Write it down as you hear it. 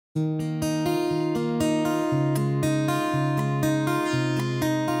So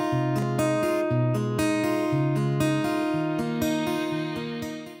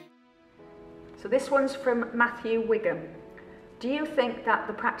this one's from Matthew Wiggum. Do you think that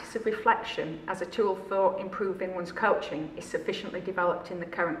the practice of reflection as a tool for improving one's coaching is sufficiently developed in the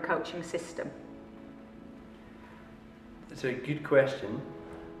current coaching system? It's a good question.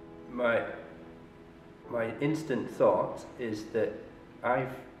 My instant thought is that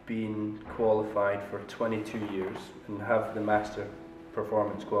I've been qualified for 22 years and have the Master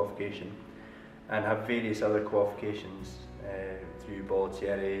Performance qualification and have various other qualifications through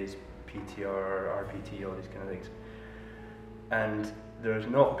Bollettieri's, PTR, RPT, all these kind of things. And there's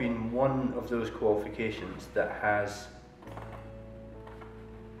not been one of those qualifications that has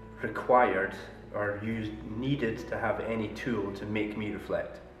required or needed to have any tool to make me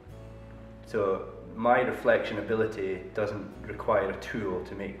reflect. So my reflection ability doesn't require a tool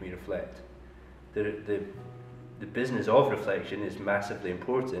to make me reflect. The business of reflection is massively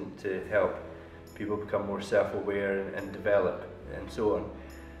important to help people become more self-aware and develop and so on.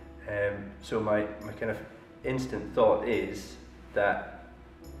 So my kind of instant thought is that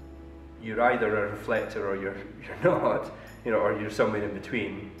you're either a reflector or you're not, or you're somewhere in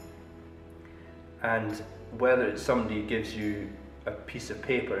between. And whether it's somebody gives you a piece of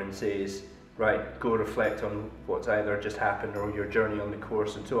paper and says, right, go reflect on what's either just happened or your journey on the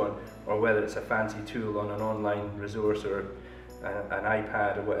course and so on, or whether it's a fancy tool on an online resource or an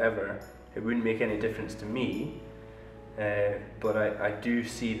iPad or whatever, it wouldn't make any difference to me. But I do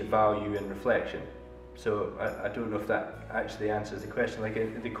see the value in reflection. So I don't know if that actually answers the question. Like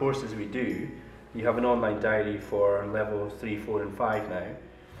in the courses we do, you have an online diary for level 3, 4 and 5 now.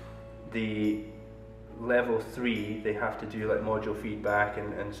 The level 3, they have to do like module feedback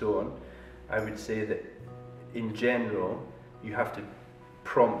and so on. I would say that in general, you have to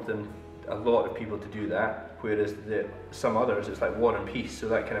prompt them, a lot of people, to do that, whereas some others, it's like War and Peace, so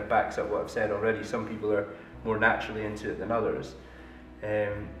that kind of backs up what I've said already. Some people are more naturally into it than others.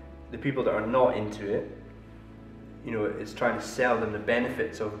 The people that are not into it, it's trying to sell them the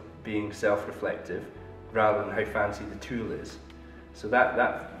benefits of being self-reflective rather than how fancy the tool is. So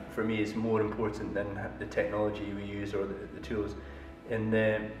that for me is more important than the technology we use or the tools. In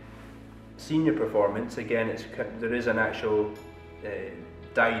the senior performance, again, there is an actual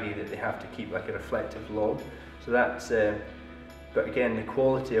diary that they have to keep, like a reflective log. So that's, but again, the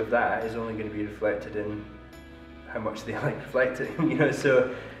quality of that is only going to be reflected in how much they like reflecting,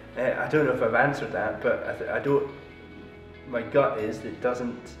 So I don't know if I've answered that, but I don't. My gut is that it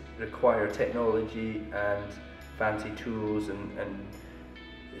doesn't require technology and fancy tools, and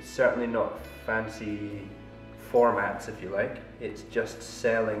it's certainly not fancy formats, if you like. It's just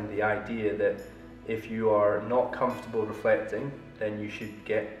selling the idea that if you are not comfortable reflecting, then you should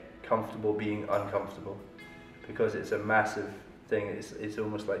get comfortable being uncomfortable, because it's a massive thing. It's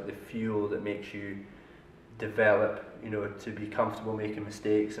almost like the fuel that makes you develop, to be comfortable making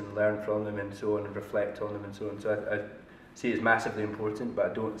mistakes and learn from them and so on, and reflect on them and so on. So I see it's massively important, but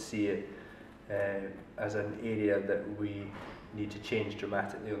I don't see it as an area that we need to change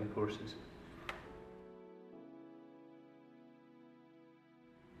dramatically on the courses.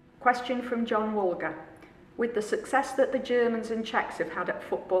 Question from John Wolger. With the success that the Germans and Czechs have had at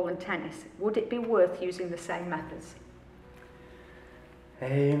football and tennis, would it be worth using the same methods?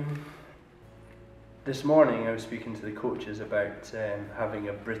 This morning I was speaking to the coaches about having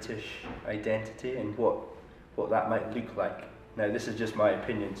a British identity and what that might look like. Now, this is just my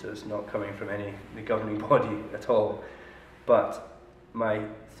opinion, so it's not coming from the governing body at all. But my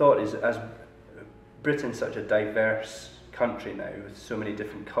thought is, as Britain's such a diverse country now with so many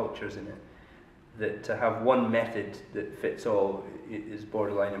different cultures in it, that to have one method that fits all is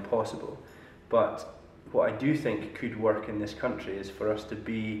borderline impossible. But what I do think could work in this country is for us to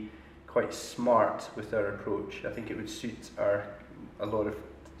be quite smart with our approach. I think it would suit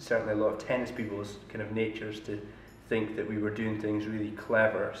certainly a lot of tennis people's kind of natures to think that we were doing things really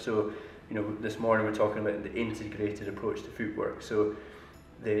clever. So, this morning we're talking about the integrated approach to footwork. So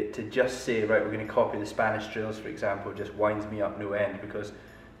to just say, right, we're going to copy the Spanish drills, for example, just winds me up no end, because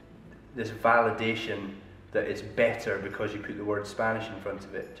this validation that it's better because you put the word Spanish in front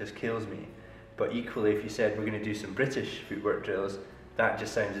of it just kills me. But equally, if you said we're going to do some British footwork drills, that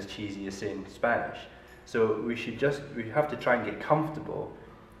just sounds as cheesy as saying Spanish. So we have to try and get comfortable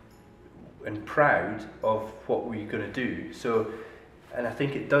and proud of what we're going to do. So, and I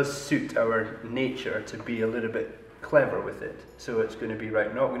think it does suit our nature to be a little bit clever with it. So it's going to be, right,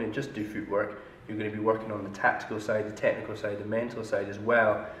 we're not going to just do footwork, you're going to be working on the tactical side, the technical side, the mental side, as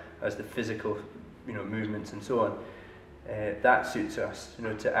well as the physical, movements and so on. that suits us,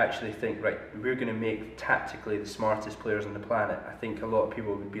 to actually think, right, we're going to make tactically the smartest players on the planet. I think a lot of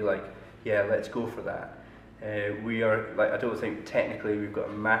people would be like, yeah, let's go for that. We are, like, I don't think technically we've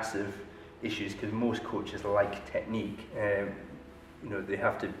got massive issues, because most coaches like technique. They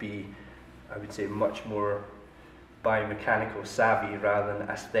have to be, I would say, much more biomechanical savvy rather than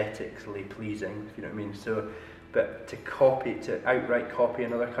aesthetically pleasing, if you know what I mean. So, but to outright copy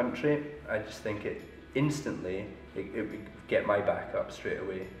another country, I just think it would get my back up straight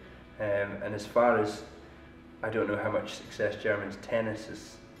away. And as far as, I don't know how much success Germany's tennis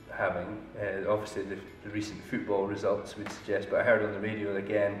is having, obviously the recent football results would suggest, but I heard on the radio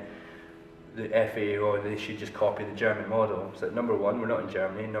again, the FA, they should just copy the German model. So number one, we're not in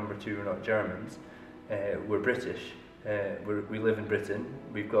Germany, number two, we're not Germans, we're British, we live in Britain,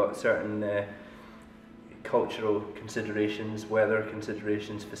 we've got certain cultural considerations, weather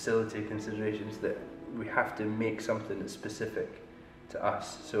considerations, facility considerations, that we have to make something that's specific to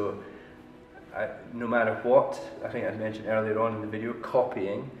us. So no matter what, I think I mentioned earlier on in the video,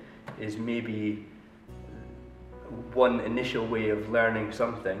 copying is maybe one initial way of learning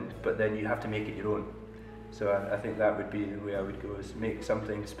something, but then you have to make it your own. So I think that would be the way I would go, is make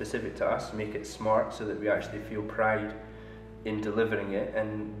something specific to us, make it smart so that we actually feel pride in delivering it,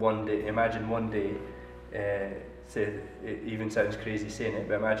 and one day, imagine one day, say, it even sounds crazy saying it,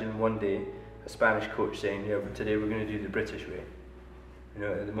 but imagine one day a Spanish coach saying, yeah, but today we're going to do the British way.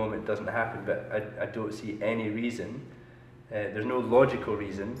 At the moment it doesn't happen, but I don't see any reason, there's no logical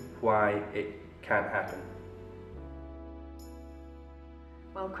reason why it can't happen.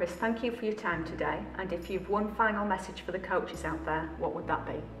 Well, Kris, thank you for your time today, and if you've one final message for the coaches out there, what would that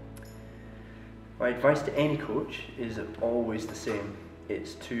be? My advice to any coach is always the same.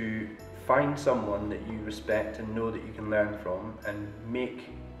 It's to find someone that you respect and know that you can learn from, and make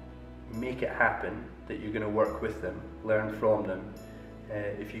it happen that you're going to work with them, learn from them.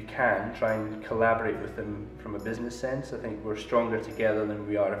 If you can, try and collaborate with them from a business sense. I think we're stronger together than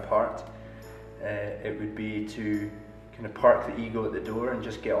we are apart. It would be to kind of park the ego at the door and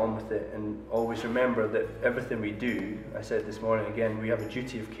just get on with it, and always remember that everything we do, I said this morning again, we have a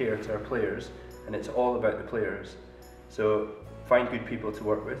duty of care to our players, and it's all about the players. So find good people to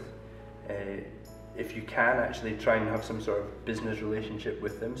work with. If you can, actually try and have some sort of business relationship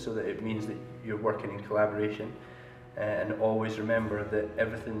with them, so that it means that you're working in collaboration. And always remember that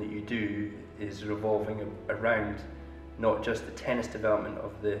everything that you do is revolving around not just the tennis development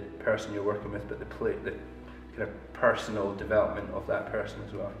of the person you're working with, but the kind of personal development of that person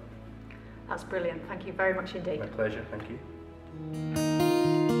as well. That's brilliant. Thank you very much indeed. My pleasure. Thank you.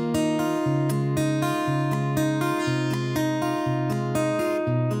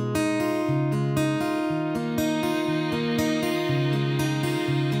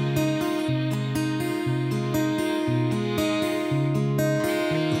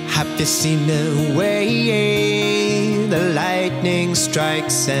 Have you seen the way the lightning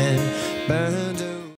strikes and burns away?